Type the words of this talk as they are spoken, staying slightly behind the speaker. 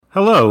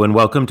Hello and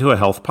welcome to A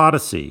Health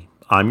Podyssey.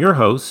 I'm your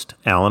host,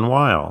 Alan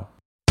Weil.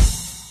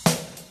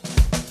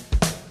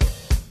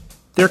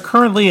 There are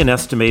currently an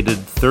estimated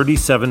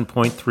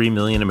 37.3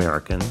 million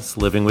Americans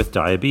living with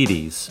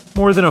diabetes,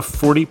 more than a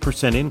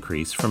 40%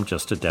 increase from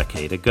just a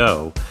decade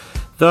ago.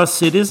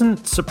 Thus, it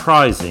isn't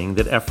surprising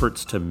that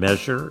efforts to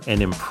measure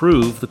and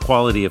improve the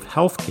quality of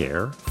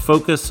healthcare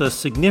focus a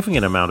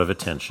significant amount of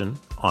attention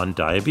on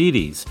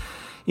diabetes.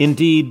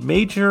 Indeed,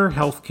 major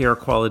healthcare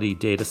quality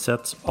data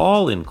sets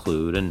all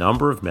include a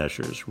number of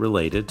measures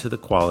related to the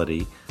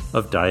quality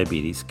of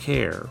diabetes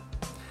care.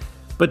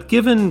 But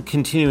given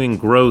continuing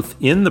growth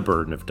in the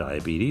burden of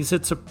diabetes,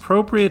 it's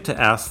appropriate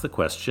to ask the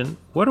question,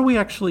 what are we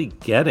actually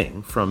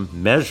getting from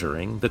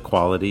measuring the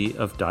quality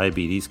of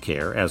diabetes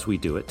care as we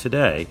do it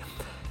today?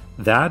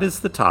 That is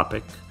the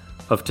topic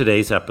of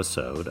today's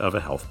episode of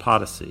A Health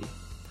Podyssey.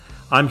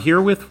 I'm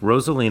here with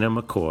Rozalina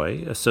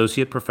McCoy,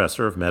 Associate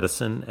Professor of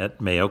Medicine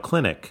at Mayo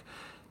Clinic.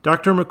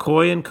 Dr.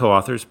 McCoy and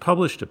co-authors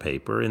published a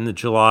paper in the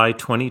July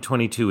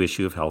 2022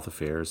 issue of Health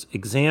Affairs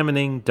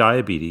examining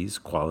diabetes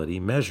quality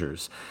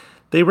measures.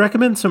 They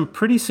recommend some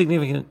pretty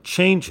significant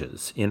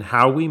changes in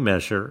how we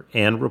measure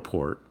and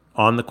report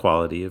on the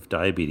quality of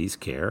diabetes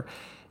care,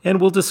 and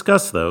we'll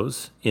discuss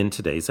those in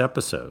today's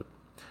episode.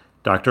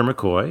 Dr.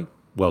 McCoy,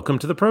 welcome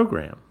to the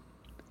program.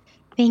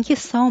 Thank you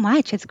so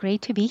much. It's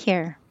great to be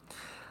here.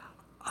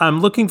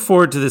 I'm looking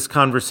forward to this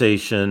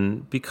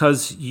conversation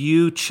because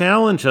you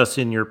challenge us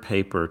in your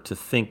paper to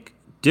think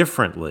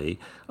differently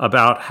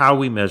about how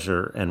we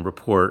measure and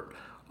report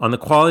on the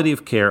quality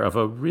of care of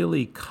a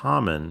really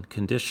common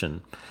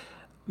condition.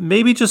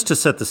 Maybe just to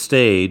set the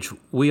stage,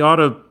 we ought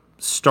to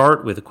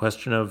start with a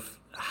question of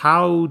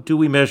how do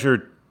we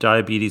measure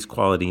diabetes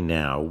quality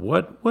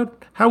now?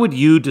 How would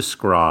you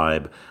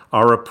describe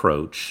our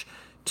approach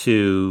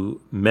to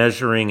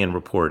measuring and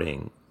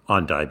reporting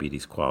on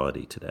diabetes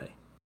quality today?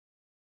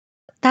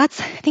 I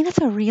think that's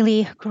a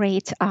really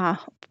great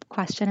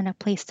question and a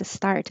place to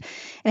start.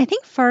 And I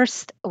think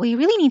first, we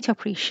really need to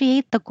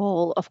appreciate the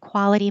goal of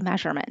quality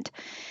measurement.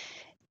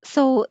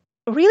 So,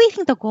 really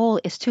think the goal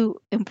is to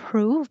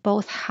improve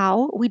both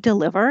how we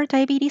deliver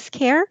diabetes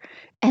care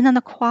and then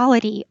the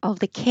quality of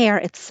the care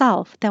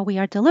itself that we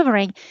are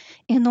delivering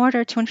in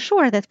order to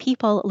ensure that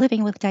people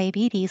living with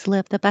diabetes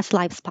live the best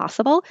lives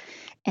possible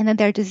and that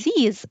their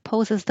disease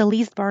poses the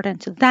least burden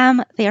to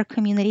them, their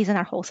communities, and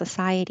our whole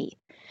society.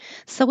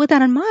 So, with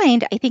that in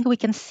mind, I think we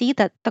can see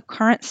that the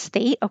current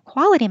state of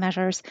quality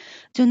measures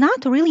do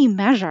not really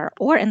measure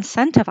or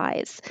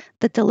incentivize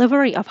the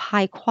delivery of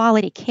high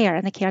quality care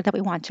and the care that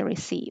we want to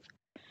receive.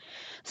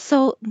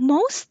 So,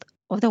 most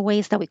of the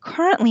ways that we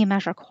currently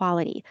measure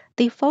quality,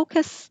 they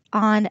focus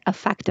on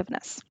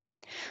effectiveness.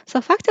 So,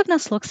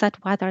 effectiveness looks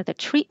at whether the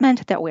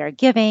treatment that we are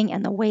giving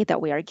and the way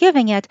that we are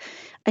giving it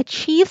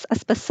achieves a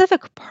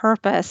specific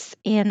purpose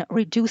in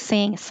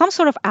reducing some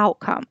sort of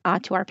outcome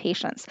to our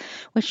patients,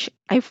 which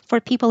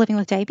for people living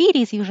with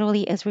diabetes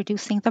usually is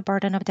reducing the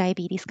burden of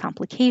diabetes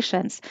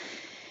complications.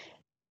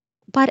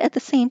 But at the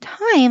same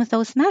time,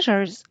 those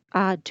measures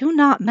do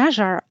not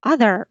measure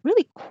other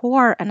really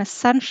core and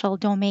essential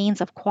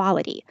domains of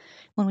quality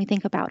when we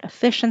think about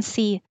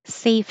efficiency,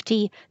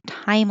 safety,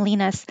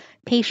 timeliness,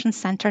 patient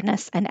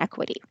centeredness, and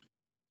equity.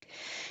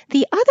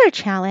 The other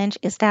challenge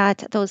is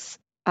that those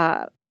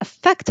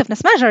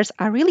effectiveness measures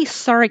are really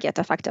surrogate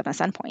effectiveness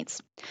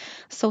endpoints.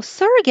 So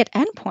surrogate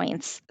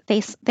endpoints,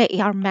 they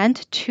are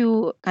meant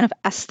to kind of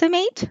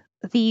estimate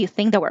the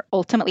thing that we're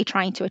ultimately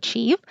trying to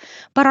achieve,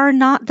 but are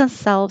not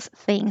themselves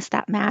things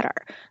that matter.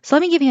 So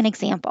let me give you an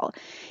example.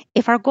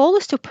 If our goal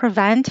is to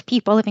prevent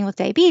people living with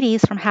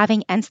diabetes from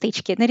having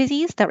end-stage kidney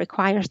disease that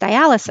requires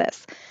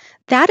dialysis,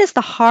 that is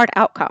the hard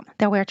outcome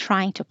that we're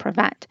trying to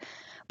prevent.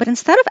 But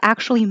instead of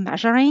actually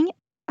measuring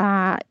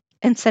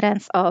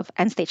incidence of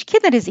end-stage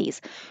kidney disease,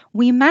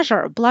 we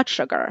measure blood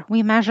sugar.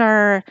 We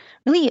measure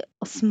really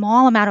a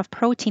small amount of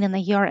protein in the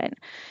urine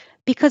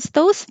because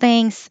those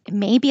things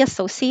may be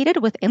associated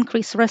with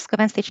increased risk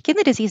of end-stage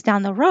kidney disease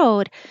down the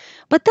road,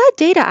 but that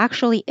data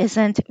actually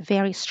isn't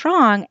very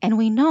strong, and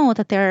we know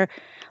that there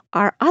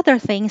are other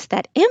things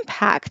that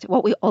impact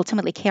what we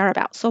ultimately care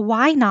about. So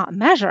why not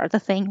measure the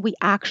thing we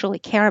actually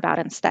care about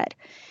instead?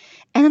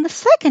 And then the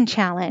second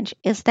challenge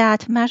is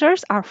that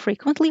measures are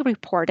frequently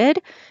reported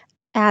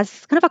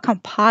as kind of a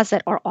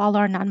composite or all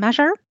or none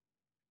measure.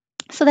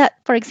 So that,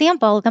 for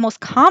example, the most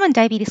common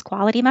diabetes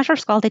quality measure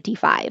is called a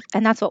D5,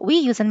 and that's what we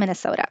use in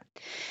Minnesota.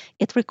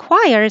 It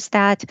requires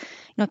that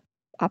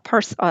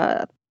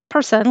a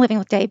person living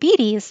with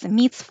diabetes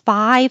meets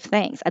 5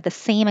 things at the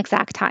same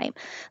exact time.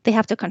 They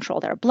have to control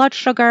their blood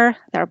sugar,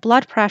 their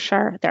blood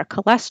pressure, their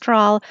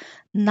cholesterol,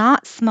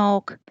 not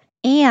smoke,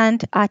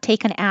 and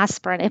take an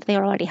aspirin if they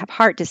already have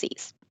heart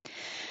disease.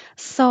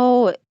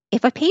 So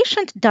if a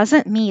patient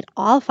doesn't meet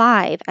all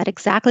 5 at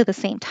exactly the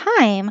same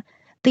time,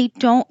 they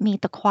don't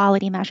meet the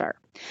quality measure.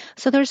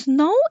 So there's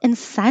no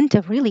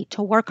incentive really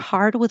to work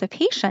hard with a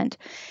patient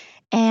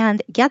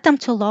and get them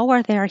to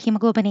lower their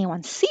hemoglobin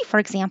A1C, for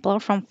example,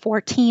 from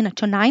 14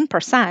 to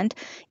 9%,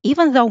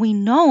 even though we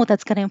know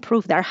that's going to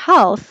improve their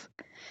health.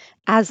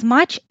 as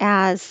much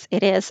as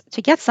it is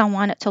to get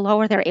someone to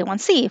lower their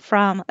A1C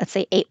from, let's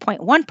say,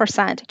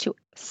 8.1% to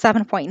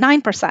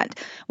 7.9%,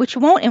 which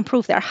won't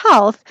improve their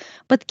health,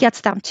 but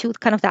gets them to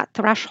kind of that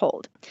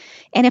threshold.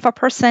 And if a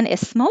person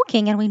is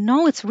smoking and we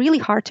know it's really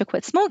hard to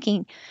quit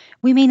smoking,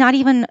 we may not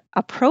even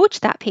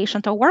approach that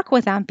patient or work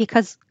with them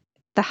because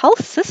the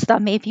health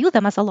system may view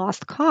them as a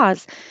lost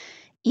cause,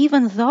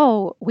 even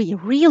though we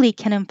really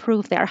can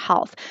improve their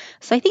health.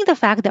 So I think the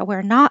fact that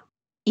we're not,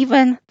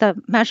 even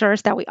the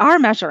measures that we are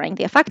measuring,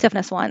 the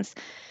effectiveness ones,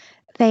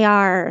 they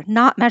are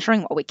not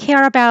measuring what we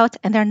care about,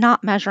 and they're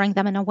not measuring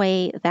them in a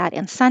way that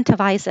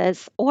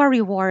incentivizes or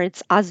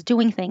rewards us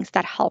doing things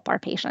that help our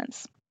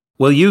patients.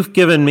 Well, you've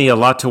given me a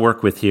lot to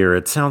work with here.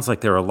 It sounds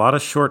like there are a lot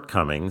of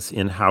shortcomings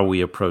in how we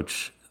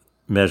approach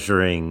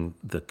measuring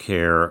the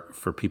care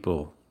for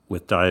people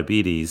with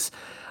diabetes.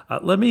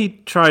 Let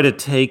me try to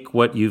take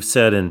what you've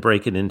said and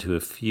break it into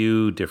a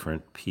few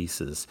different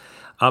pieces.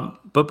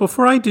 But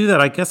before I do that,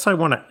 I guess I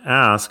want to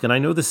ask, and I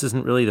know this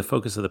isn't really the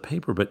focus of the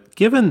paper, but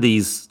given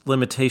these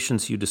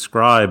limitations you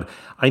describe,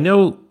 I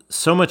know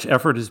so much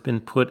effort has been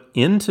put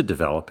into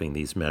developing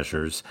these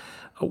measures.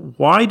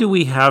 Why do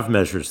we have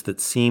measures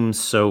that seem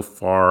so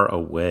far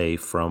away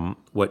from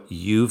what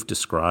you've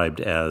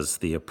described as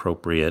the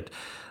appropriate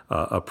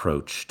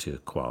approach to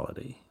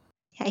quality?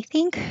 I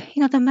think,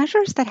 the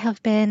measures that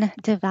have been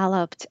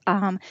developed,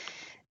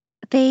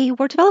 they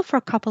were developed for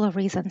a couple of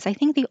reasons. I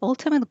think the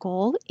ultimate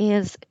goal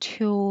is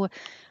to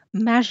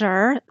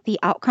measure the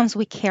outcomes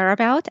we care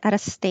about at a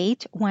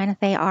state when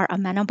they are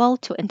amenable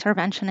to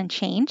intervention and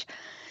change.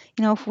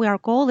 If our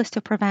goal is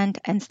to prevent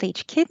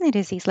end-stage kidney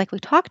disease, like we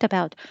talked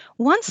about,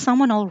 once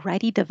someone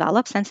already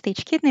develops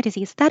end-stage kidney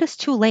disease, that is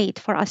too late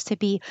for us to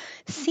be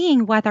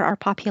seeing whether our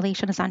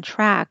population is on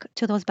track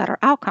to those better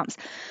outcomes.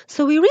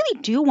 So we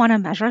really do want to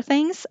measure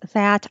things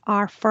that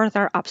are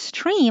further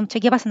upstream to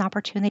give us an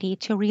opportunity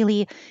to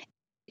really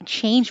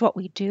change what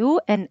we do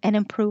and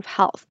improve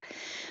health.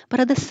 But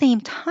at the same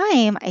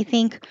time, I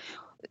think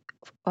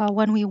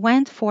when we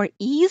went for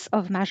ease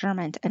of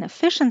measurement and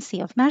efficiency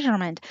of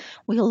measurement,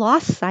 we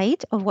lost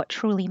sight of what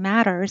truly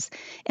matters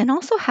and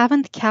also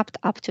haven't kept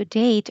up to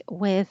date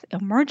with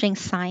emerging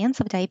science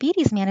of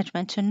diabetes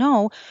management to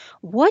know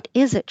what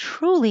is it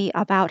truly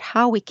about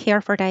how we care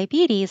for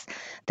diabetes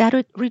that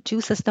it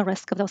reduces the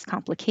risk of those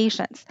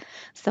complications.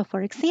 So,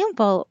 for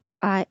example,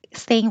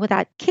 staying with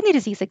that kidney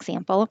disease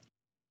example,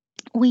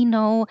 we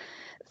know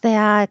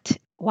that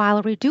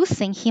while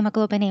reducing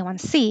hemoglobin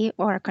A1C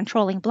or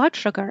controlling blood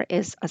sugar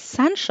is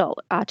essential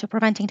to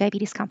preventing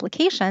diabetes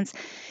complications,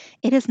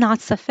 it is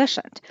not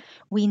sufficient.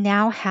 We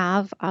now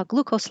have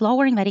glucose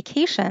lowering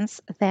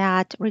medications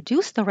that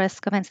reduce the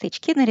risk of end stage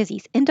kidney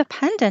disease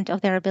independent of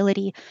their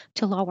ability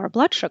to lower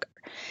blood sugar.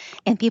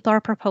 And people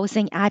are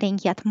proposing adding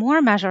yet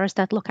more measures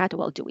that look at,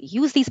 well, do we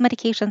use these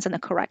medications in the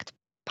correct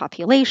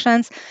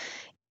populations?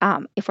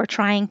 If we're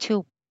trying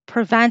to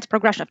prevent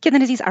progression of kidney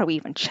disease, are we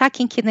even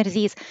checking kidney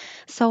disease?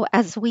 So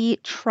as we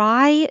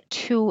try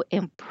to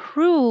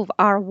improve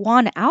our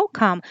one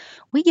outcome,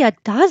 we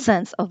get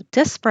dozens of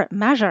disparate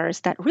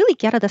measures that really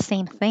get at the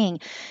same thing.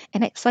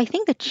 So I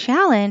think the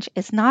challenge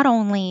is not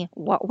only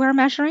what we're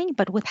measuring,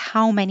 but with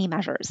how many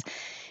measures.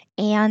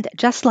 And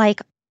just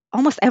like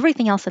almost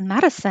everything else in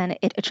medicine,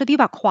 it should be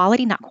about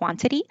quality, not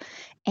quantity.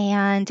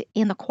 And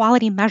in the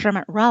quality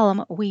measurement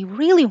realm, we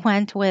really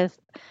went with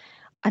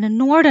an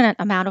inordinate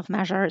amount of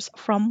measures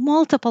from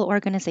multiple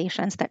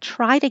organizations that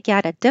try to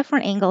get at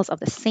different angles of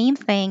the same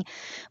thing,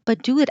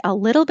 but do it a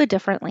little bit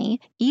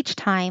differently each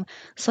time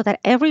so that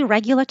every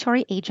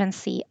regulatory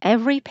agency,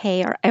 every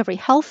payer, every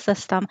health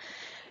system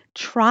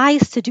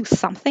tries to do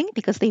something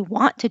because they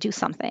want to do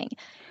something.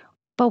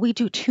 But we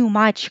do too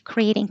much,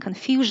 creating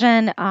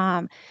confusion,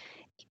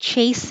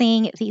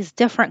 chasing these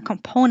different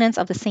components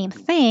of the same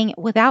thing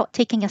without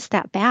taking a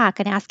step back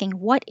and asking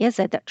what is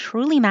it that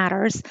truly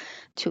matters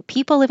to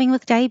people living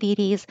with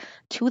diabetes,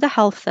 to the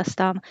health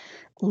system.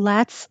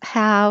 Let's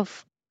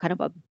have kind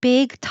of a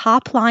big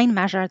top line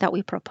measure that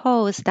we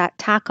propose that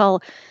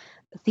tackle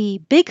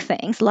the big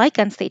things like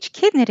end stage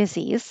kidney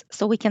disease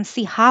so we can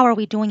see how are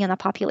we doing in a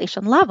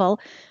population level,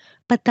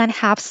 but then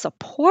have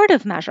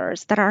supportive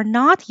measures that are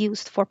not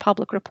used for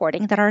public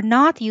reporting, that are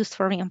not used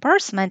for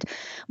reimbursement,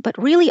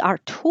 but really are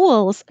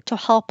tools to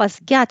help us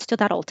get to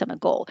that ultimate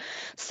goal.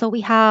 So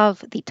we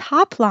have the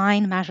top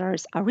line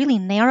measures, a really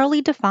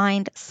narrowly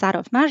defined set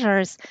of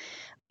measures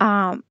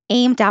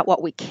aimed at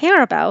what we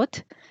care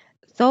about.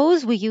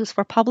 Those we use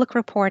for public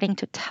reporting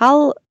to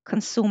tell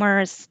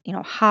consumers,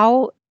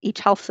 how each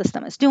health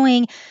system is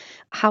doing,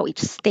 how each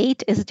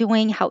state is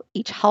doing, how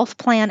each health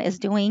plan is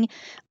doing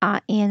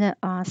in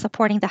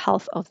supporting the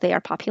health of their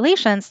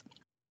populations,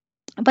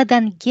 but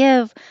then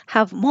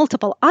have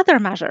multiple other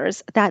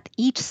measures that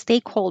each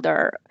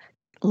stakeholder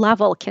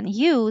level can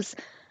use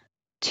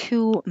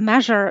to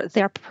measure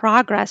their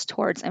progress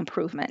towards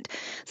improvement.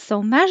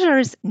 So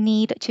measures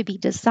need to be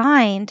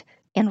designed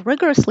and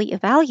rigorously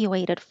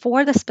evaluated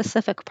for the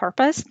specific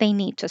purpose they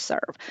need to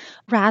serve,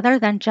 rather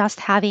than just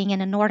having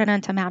an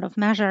inordinate amount of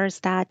measures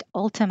that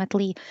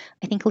ultimately,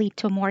 I think, lead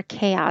to more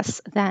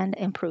chaos than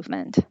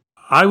improvement.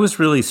 I was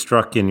really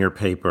struck in your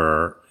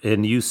paper,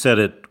 and you said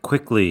it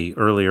quickly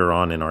earlier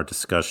on in our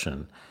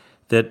discussion,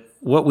 that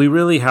what we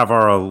really have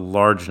are a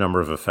large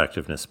number of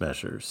effectiveness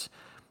measures.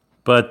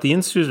 But the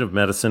Institute of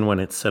Medicine,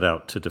 when it set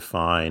out to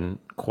define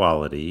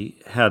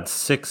quality, had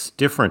 6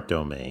 different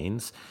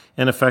domains,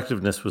 and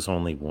effectiveness was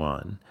only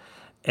one.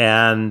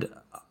 And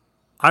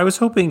I was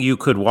hoping you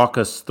could walk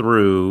us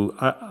through.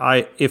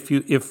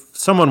 If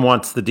someone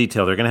wants the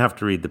detail, they're going to have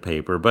to read the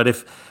paper. But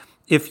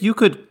if you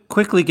could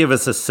quickly give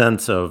us a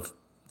sense of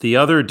the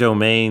other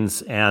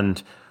domains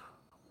and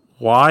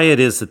why it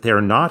is that they're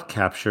not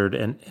captured,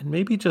 and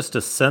maybe just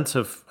a sense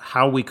of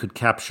how we could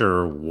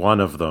capture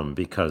one of them,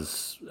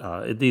 because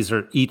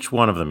each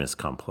one of them is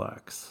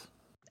complex.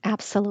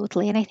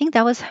 Absolutely. And I think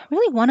that was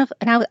really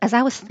as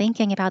I was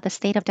thinking about the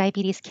state of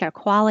diabetes care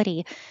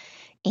quality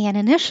and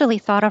initially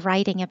thought of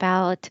writing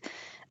about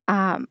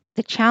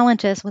the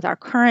challenges with our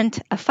current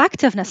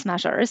effectiveness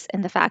measures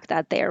and the fact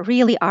that they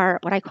really are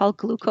what I call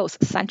glucose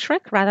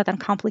centric rather than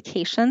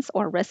complications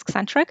or risk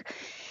centric.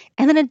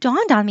 And then it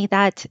dawned on me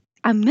that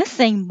I'm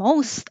missing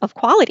most of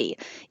quality,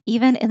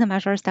 even in the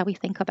measures that we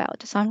think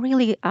about. So I'm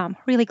really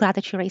glad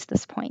that you raised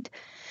this point.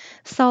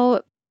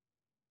 So,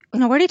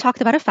 we already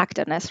talked about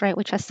effectiveness, right,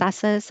 which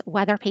assesses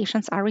whether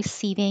patients are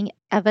receiving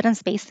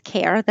evidence-based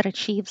care that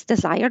achieves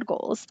desired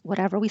goals,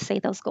 whatever we say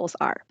those goals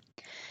are.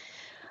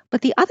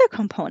 But the other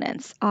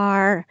components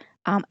are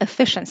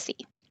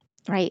efficiency,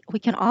 right? We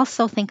can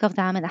also think of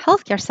them in the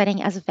healthcare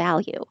setting as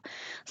value.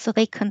 So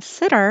they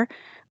consider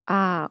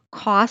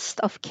cost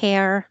of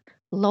care,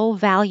 low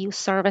value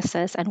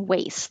services, and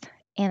waste.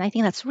 And I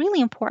think that's really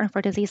important for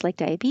a disease like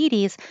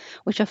diabetes,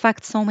 which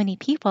affects so many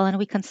people. And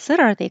we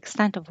consider the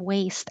extent of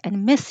waste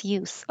and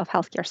misuse of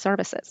healthcare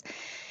services.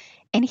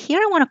 And here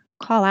I want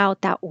to call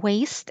out that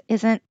waste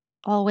isn't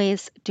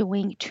always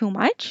doing too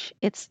much,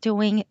 it's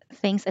doing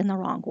things in the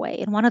wrong way.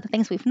 And one of the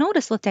things we've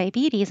noticed with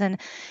diabetes and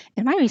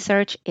in my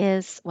research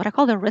is what I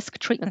call the risk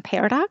treatment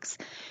paradox,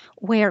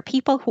 where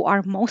people who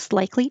are most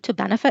likely to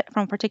benefit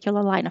from a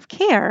particular line of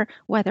care,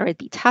 whether it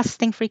be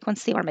testing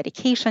frequency or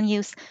medication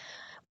use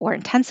or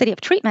intensity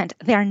of treatment,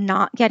 they're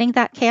not getting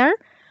that care,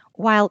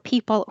 while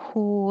people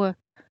who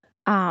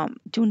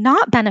do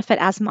not benefit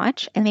as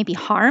much and may be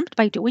harmed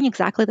by doing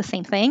exactly the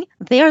same thing,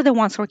 they're the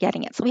ones who are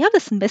getting it. So we have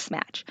this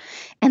mismatch,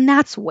 and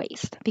that's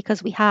waste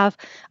because we have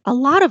a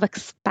lot of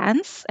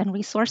expense and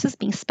resources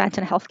being spent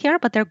in healthcare,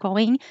 but they're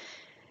going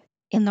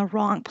in the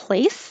wrong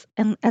place,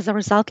 and as a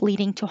result,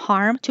 leading to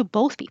harm to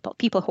both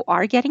people who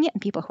are getting it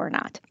and people who are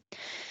not.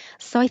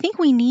 So I think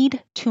we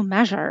need to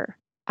measure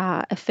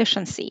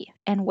efficiency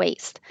and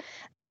waste.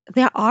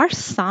 There are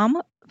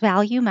some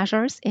value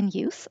measures in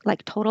use,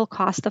 like total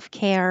cost of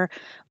care,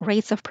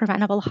 rates of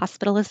preventable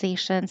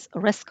hospitalizations,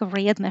 risk of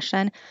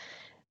readmission,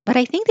 but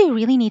I think they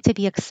really need to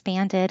be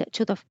expanded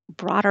to the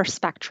broader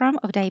spectrum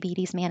of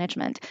diabetes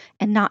management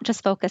and not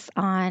just focus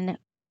on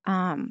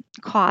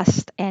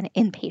cost and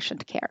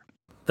inpatient care.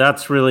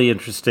 That's really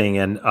interesting.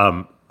 And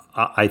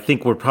I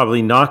think we're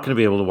probably not going to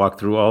be able to walk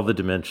through all the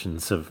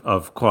dimensions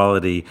of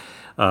quality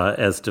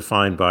as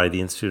defined by the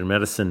Institute of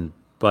Medicine.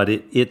 But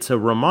it's a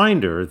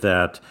reminder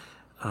that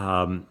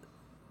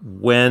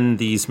when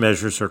these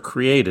measures are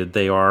created,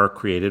 they are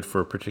created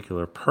for a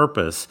particular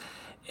purpose.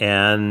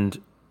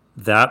 And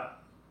that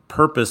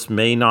purpose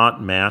may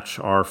not match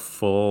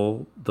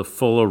the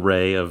full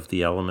array of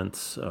the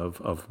elements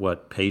of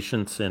what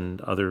patients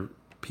and other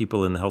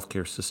people in the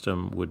healthcare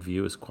system would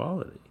view as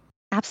quality.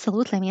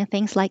 Absolutely. I mean,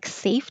 things like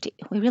safety.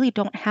 We really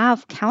don't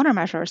have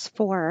countermeasures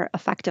for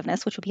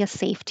effectiveness, which would be a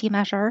safety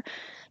measure.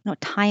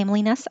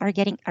 Timeliness, are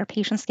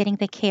patients getting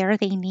the care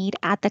they need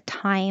at the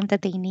time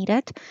that they need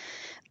it?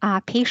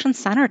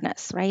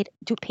 Patient-centeredness, right?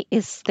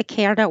 Is the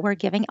care that we're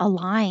giving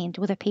aligned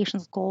with the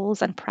patient's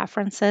goals and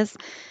preferences?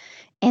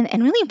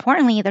 And really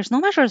importantly, there's no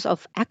measures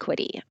of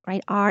equity,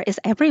 right? Is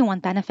everyone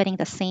benefiting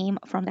the same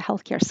from the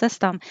healthcare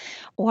system,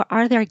 or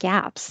are there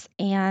gaps?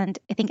 And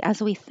I think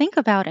as we think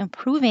about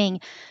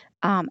improving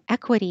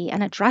equity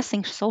and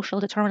addressing social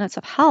determinants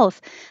of health,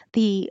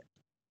 the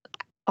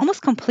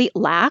almost complete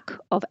lack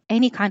of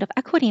any kind of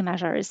equity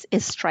measures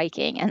is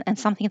striking and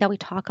something that we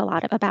talk a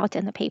lot about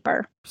in the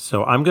paper.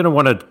 So I'm going to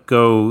want to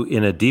go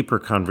in a deeper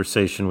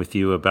conversation with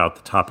you about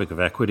the topic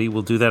of equity.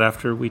 We'll do that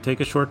after we take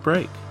a short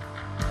break.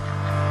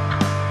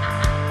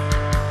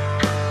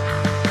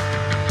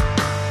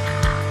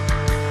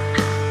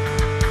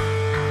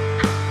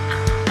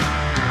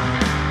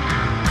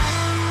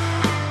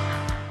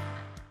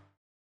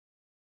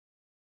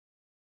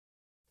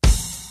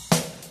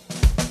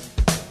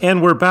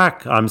 And we're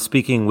back. I'm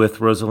speaking with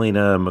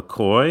Rozalina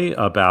McCoy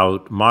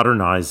about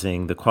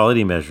modernizing the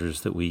quality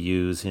measures that we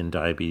use in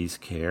diabetes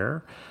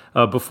care.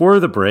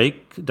 Before the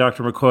break,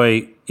 Dr.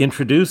 McCoy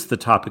introduced the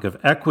topic of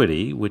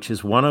equity, which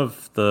is one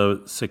of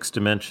the 6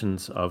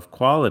 dimensions of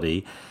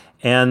quality,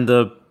 and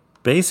the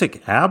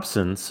basic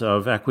absence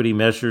of equity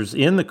measures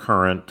in the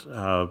current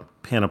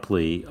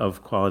panoply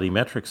of quality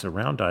metrics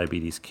around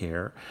diabetes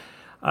care.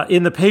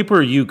 In the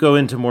paper, you go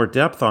into more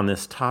depth on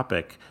this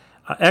topic.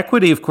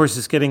 Equity, of course,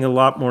 is getting a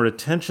lot more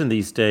attention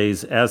these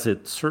days, as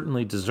it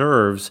certainly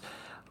deserves.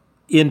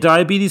 In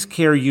diabetes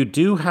care, you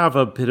do have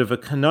a bit of a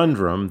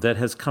conundrum that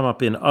has come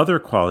up in other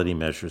quality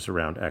measures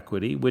around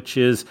equity, which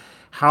is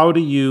how do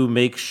you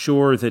make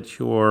sure that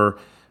you're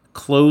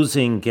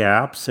closing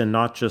gaps and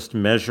not just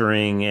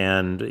measuring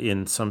and,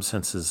 in some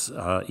senses,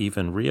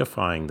 even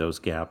reifying those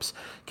gaps.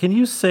 Can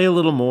you say a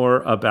little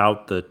more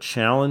about the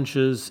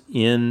challenges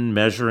in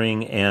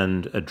measuring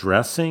and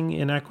addressing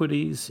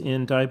inequities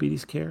in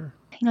diabetes care?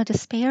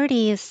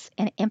 Disparities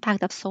and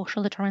impact of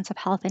social determinants of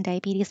health in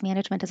diabetes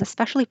management is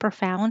especially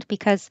profound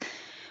because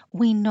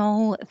we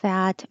know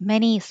that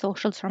many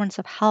social determinants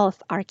of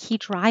health are key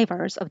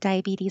drivers of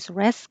diabetes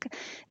risk,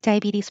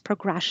 diabetes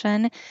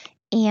progression,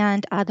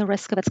 and the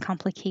risk of its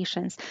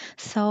complications.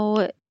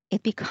 So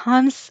it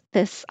becomes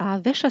this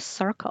vicious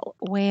circle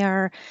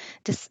where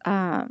this,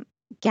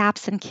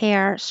 gaps in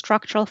care,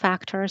 structural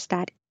factors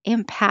that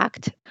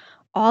impact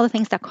all the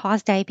things that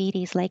cause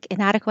diabetes, like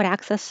inadequate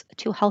access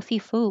to healthy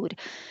food,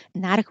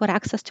 inadequate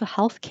access to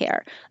health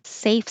care,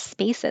 safe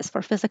spaces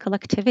for physical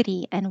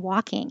activity and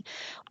walking,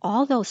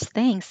 all those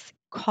things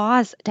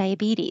cause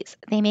diabetes.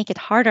 They make it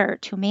harder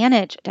to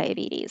manage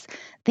diabetes.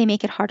 They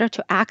make it harder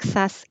to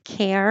access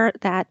care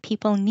that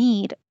people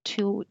need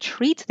to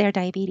treat their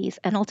diabetes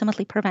and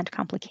ultimately prevent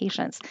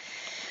complications.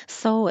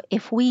 So,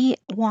 if we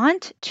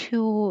want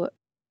to,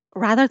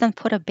 rather than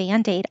put a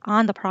band aid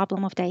on the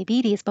problem of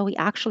diabetes, but we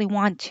actually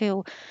want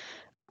to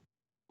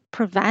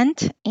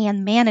prevent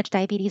and manage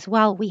diabetes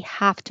well, we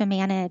have to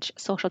manage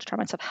social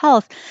determinants of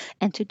health.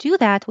 And to do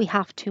that, we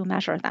have to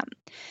measure them.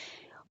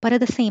 But at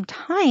the same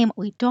time,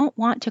 we don't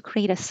want to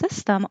create a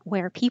system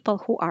where people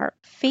who are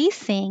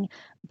facing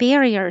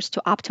barriers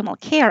to optimal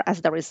care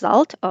as the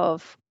result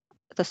of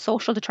the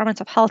social determinants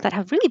of health that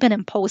have really been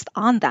imposed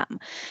on them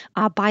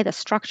by the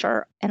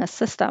structure and a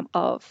system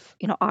of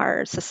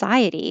our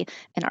society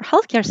and our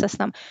healthcare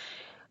system.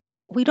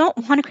 We don't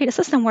want to create a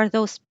system where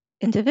those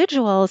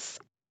individuals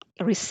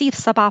receive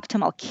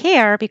suboptimal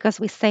care because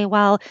we say,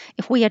 well,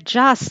 if we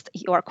adjust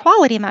your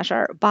quality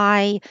measure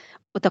by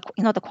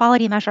the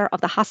quality measure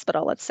of the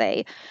hospital, let's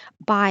say,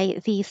 by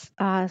these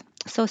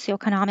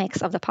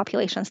socioeconomics of the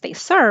populations they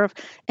serve,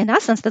 in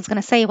essence, that's going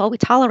to say, well, we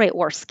tolerate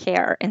worse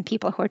care in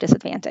people who are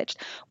disadvantaged.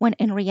 When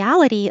in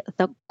reality,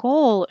 the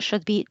goal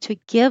should be to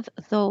give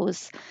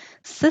those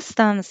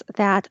systems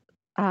that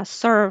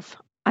serve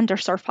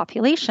underserved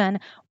population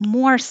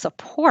more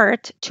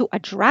support to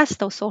address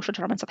those social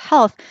determinants of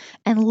health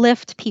and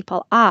lift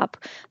people up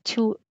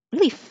to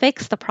really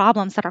fix the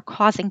problems that are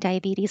causing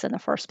diabetes in the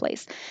first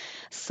place.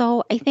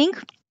 So I think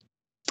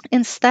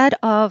instead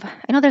of,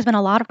 I know there's been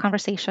a lot of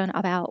conversation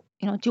about,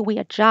 do we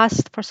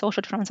adjust for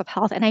social determinants of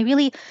health? And I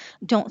really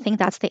don't think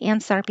that's the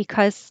answer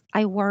because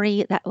I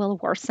worry that will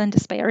worsen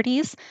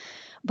disparities.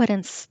 But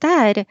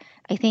instead,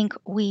 I think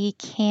we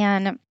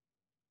can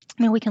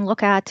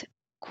look at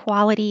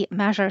quality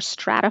measures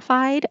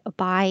stratified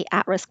by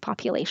at-risk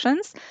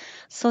populations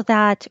so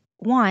that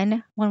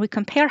one, when we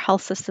compare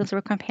health systems,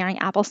 we're comparing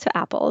apples to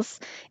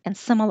apples and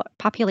similar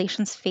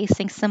populations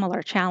facing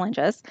similar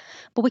challenges.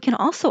 But we can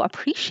also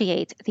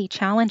appreciate the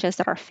challenges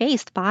that are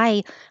faced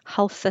by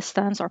health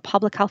systems or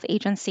public health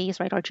agencies,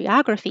 right, or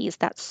geographies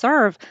that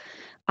serve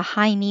a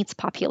high needs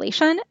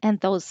population, and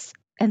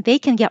they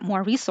can get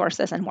more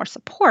resources and more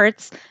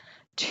supports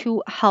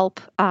to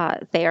help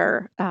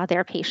their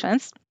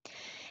patients,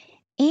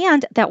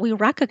 and that we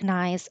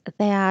recognize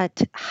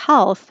that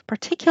health,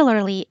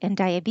 particularly in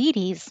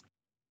diabetes,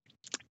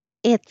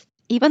 it's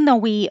even though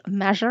we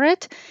measure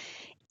it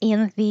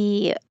in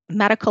the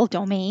medical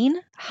domain,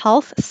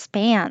 health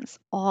spans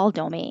all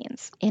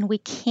domains, and we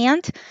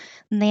can't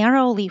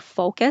narrowly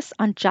focus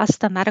on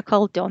just the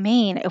medical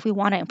domain if we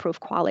want to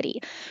improve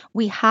quality.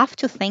 We have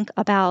to think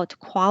about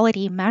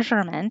quality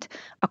measurement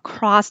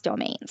across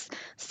domains.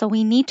 So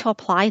we need to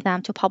apply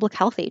them to public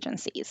health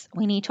agencies.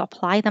 We need to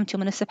apply them to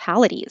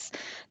municipalities,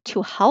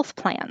 to health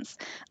plans,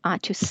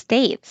 to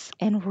states,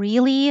 and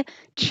really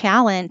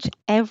challenge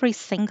every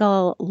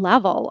single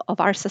level of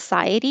our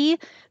society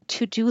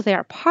to do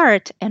their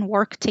part and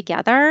work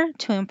together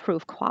to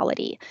improve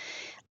quality.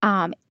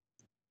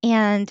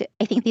 And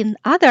I think the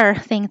other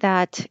thing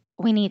that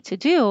we need to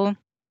do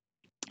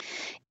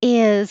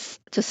is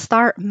to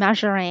start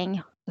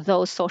measuring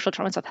those social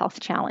determinants of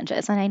health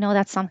challenges. And I know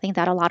that's something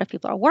that a lot of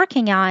people are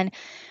working on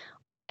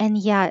and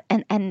yet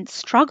and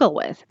struggle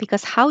with,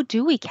 because how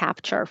do we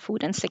capture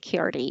food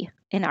insecurity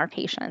in our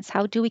patients?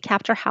 How do we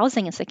capture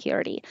housing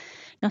insecurity?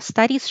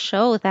 Studies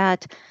show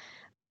that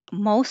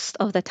most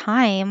of the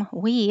time,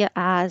 we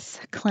as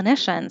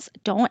clinicians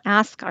don't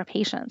ask our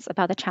patients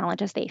about the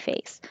challenges they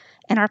face,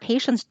 and our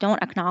patients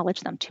don't acknowledge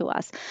them to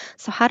us.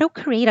 So, how to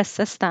create a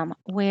system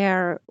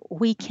where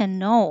we can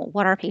know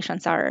what our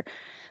patients are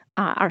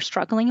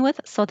struggling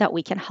with so that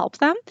we can help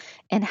them?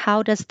 And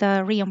how does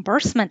the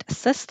reimbursement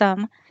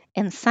system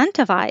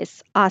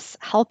incentivize us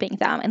helping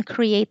them and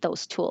create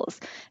those tools,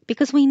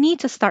 because we need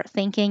to start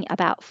thinking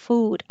about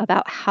food,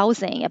 about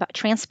housing, about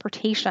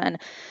transportation,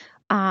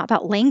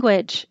 about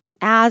language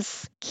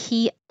as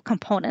key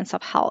components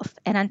of health.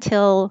 And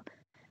until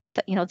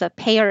the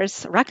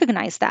payers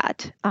recognize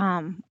that,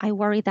 I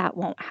worry that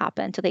won't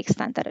happen to the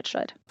extent that it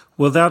should.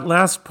 Well, that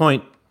last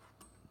point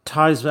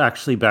ties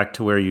actually back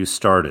to where you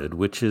started,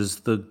 which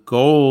is the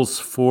goals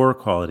for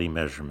quality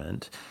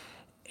measurement.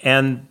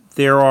 And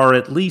there are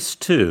at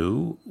least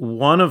two.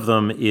 One of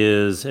them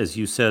is, as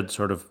you said,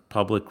 sort of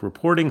public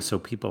reporting, so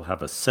people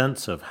have a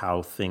sense of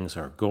how things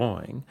are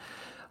going.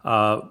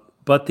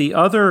 But the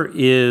other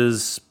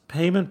is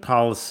payment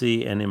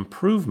policy and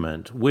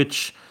improvement,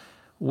 which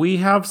we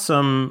have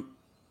some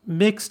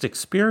mixed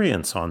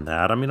experience on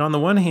that. I mean, on the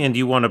one hand,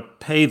 you want to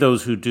pay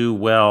those who do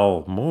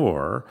well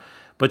more,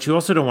 but you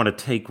also don't want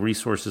to take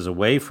resources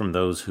away from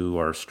those who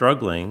are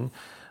struggling,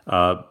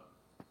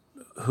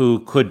 who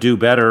could do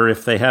better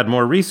if they had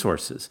more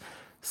resources.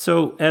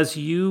 So as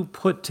you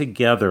put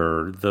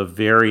together the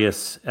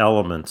various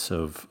elements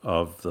of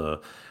the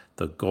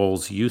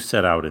goals you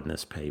set out in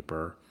this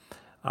paper,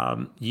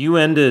 you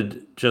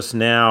ended just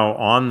now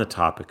on the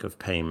topic of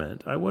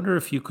payment. I wonder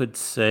if you could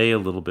say a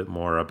little bit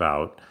more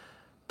about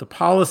the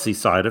policy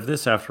side of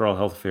this. After all,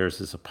 Health Affairs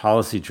is a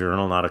policy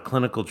journal, not a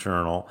clinical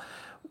journal.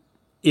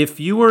 If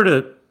you were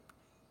to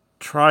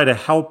try to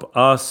help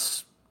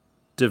us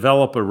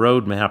develop a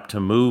roadmap to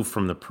move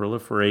from the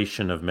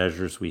proliferation of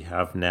measures we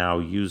have now,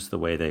 used the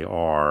way they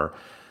are,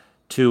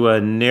 to a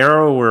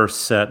narrower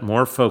set,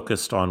 more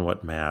focused on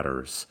what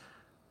matters,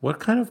 what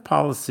kind of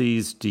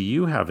policies do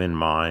you have in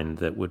mind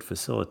that would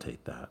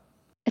facilitate that?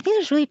 I think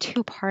there's really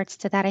two parts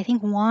to that. I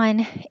think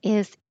one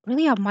is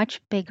really a much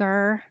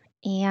bigger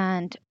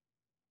and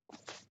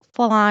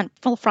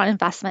full front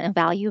investment in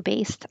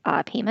value-based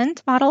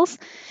payment models,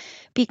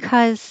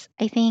 because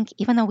I think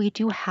even though we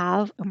do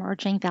have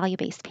emerging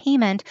value-based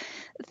payment,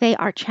 they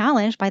are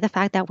challenged by the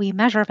fact that we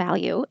measure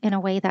value in a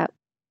way that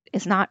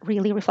is not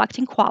really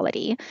reflecting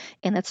quality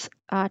in its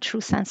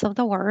true sense of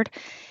the word.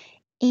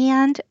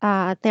 And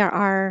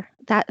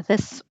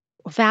this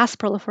vast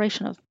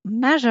proliferation of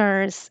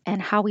measures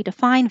and how we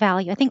define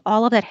value, I think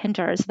all of that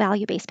hinders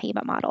value-based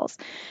payment models.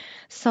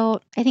 So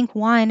I think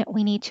one,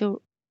 we need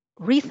to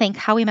rethink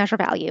how we measure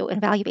value in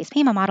value-based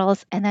payment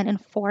models and then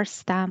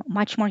enforce them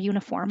much more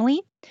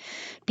uniformly,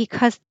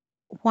 because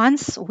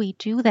once we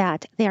do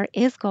that, there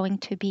is going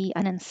to be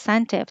an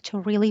incentive to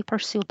really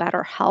pursue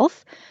better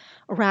health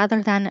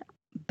rather than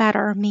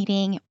better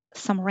meeting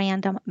some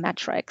random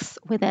metrics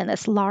within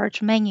this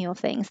large menu of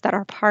things that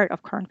are part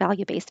of current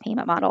value-based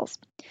payment models.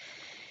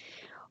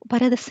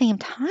 But at the same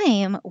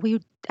time,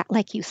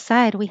 like you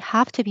said, we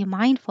have to be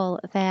mindful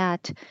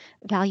that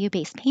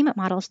value-based payment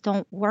models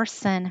don't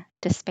worsen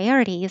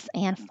disparities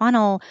and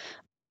funnel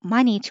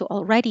money to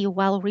already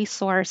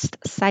well-resourced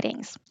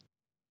settings.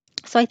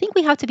 So I think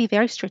we have to be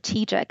very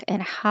strategic in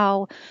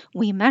how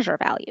we measure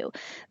value.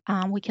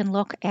 We can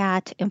look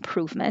at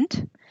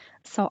improvement.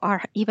 So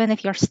even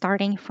if you're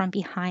starting from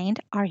behind,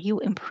 are you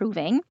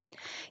improving?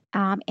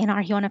 And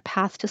are you on a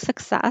path to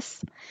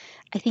success?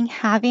 I think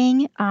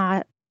having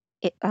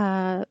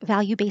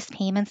value-based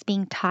payments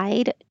being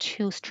tied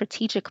to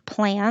strategic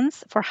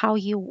plans for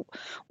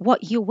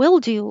what you will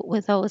do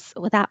with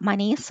that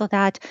money, so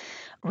that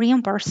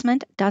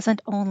reimbursement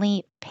doesn't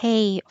only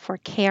pay for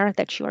care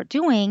that you are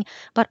doing,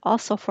 but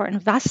also for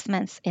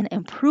investments in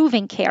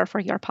improving care for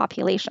your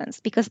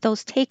populations, because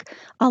those take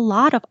a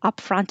lot of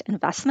upfront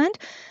investment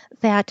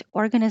that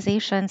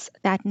organizations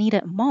that need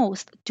it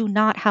most do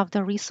not have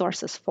the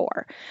resources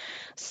for.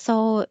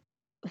 So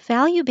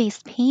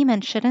value-based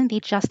payment shouldn't be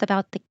just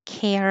about the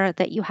care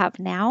that you have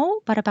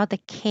now, but about the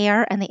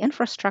care and the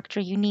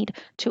infrastructure you need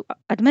to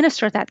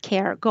administer that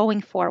care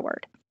going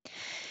forward.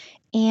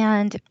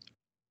 And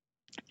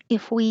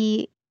if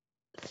we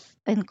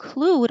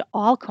include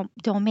all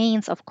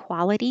domains of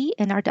quality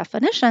in our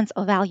definitions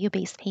of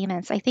value-based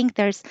payments, I think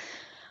there's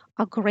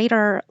a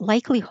greater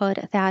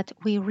likelihood that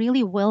we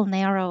really will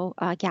narrow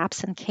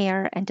gaps in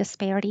care and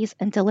disparities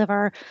and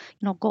deliver,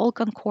 goal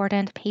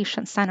concordant,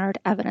 patient-centered,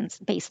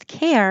 evidence-based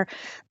care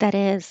that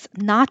is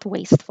not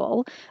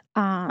wasteful,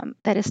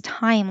 that is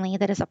timely,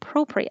 that is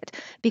appropriate,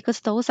 because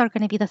those are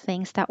going to be the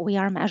things that we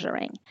are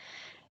measuring.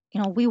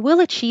 We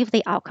will achieve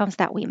the outcomes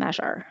that we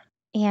measure.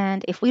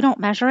 And if we don't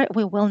measure it,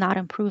 we will not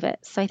improve it.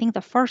 So I think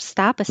the first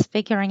step is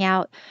figuring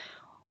out,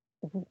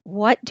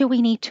 what do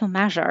we need to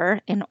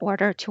measure in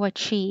order to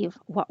achieve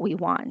what we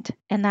want?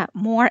 And that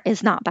more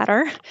is not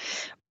better.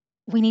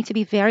 We need to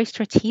be very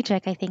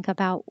strategic, I think,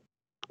 about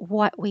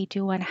what we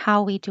do and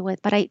how we do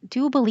it. But I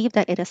do believe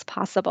that it is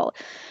possible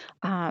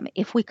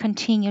if we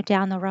continue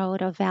down the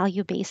road of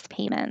value-based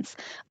payments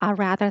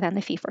rather than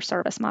the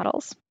fee-for-service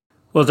models.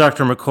 Well,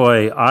 Dr.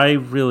 McCoy, I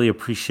really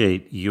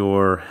appreciate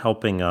your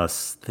helping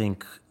us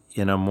think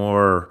in a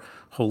more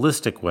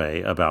holistic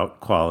way about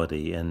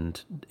quality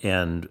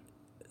and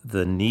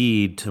the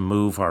need to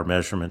move our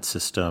measurement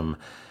system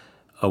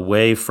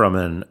away from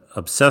an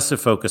obsessive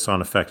focus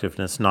on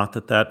effectiveness, not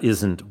that that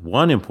isn't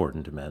one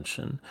important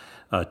dimension,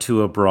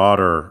 to a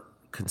broader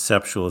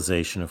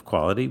conceptualization of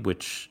quality,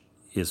 which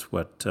is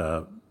what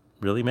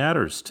really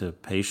matters to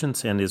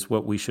patients and is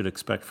what we should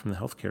expect from the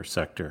healthcare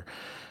sector.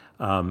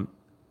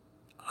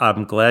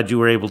 I'm glad you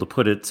were able to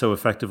put it so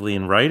effectively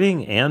in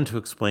writing and to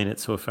explain it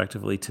so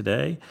effectively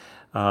today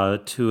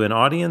to an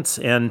audience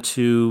and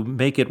to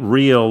make it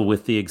real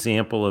with the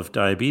example of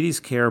diabetes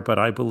care. But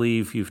I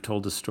believe you've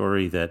told a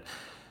story that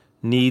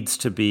needs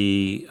to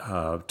be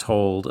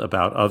told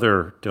about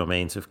other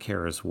domains of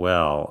care as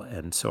well.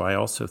 And so I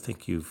also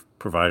think you've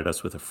provided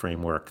us with a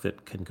framework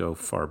that can go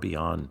far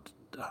beyond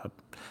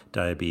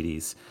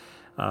diabetes.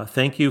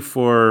 Thank you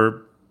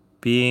for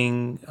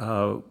being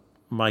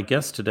my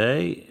guest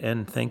today,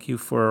 and thank you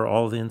for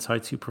all the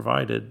insights you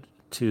provided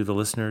to the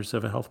listeners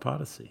of A Health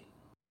Podyssey.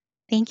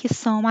 Thank you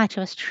so much. It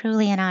was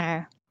truly an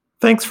honor.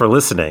 Thanks for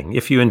listening.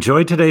 If you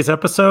enjoyed today's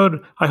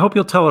episode, I hope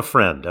you'll tell a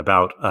friend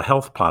about A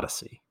Health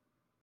Podyssey.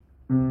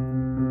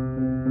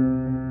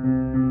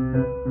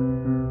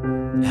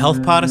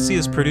 Health Podyssey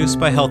is produced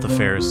by Health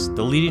Affairs,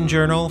 the leading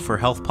journal for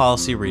health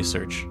policy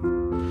research.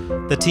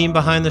 The team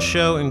behind the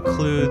show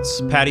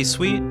includes Patty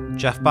Sweet,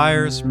 Jeff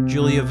Byers,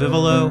 Julia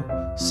Vivolo,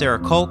 Sarah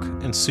Kolk,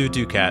 and Sue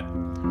Ducat.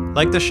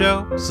 Like the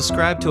show?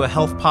 Subscribe to A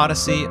Health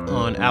Podyssey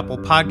on Apple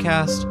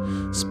Podcast,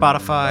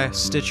 Spotify,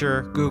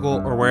 Stitcher,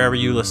 Google, or wherever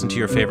you listen to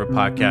your favorite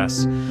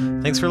podcasts.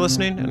 Thanks for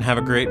listening, and have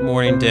a great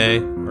morning, day,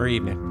 or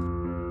evening.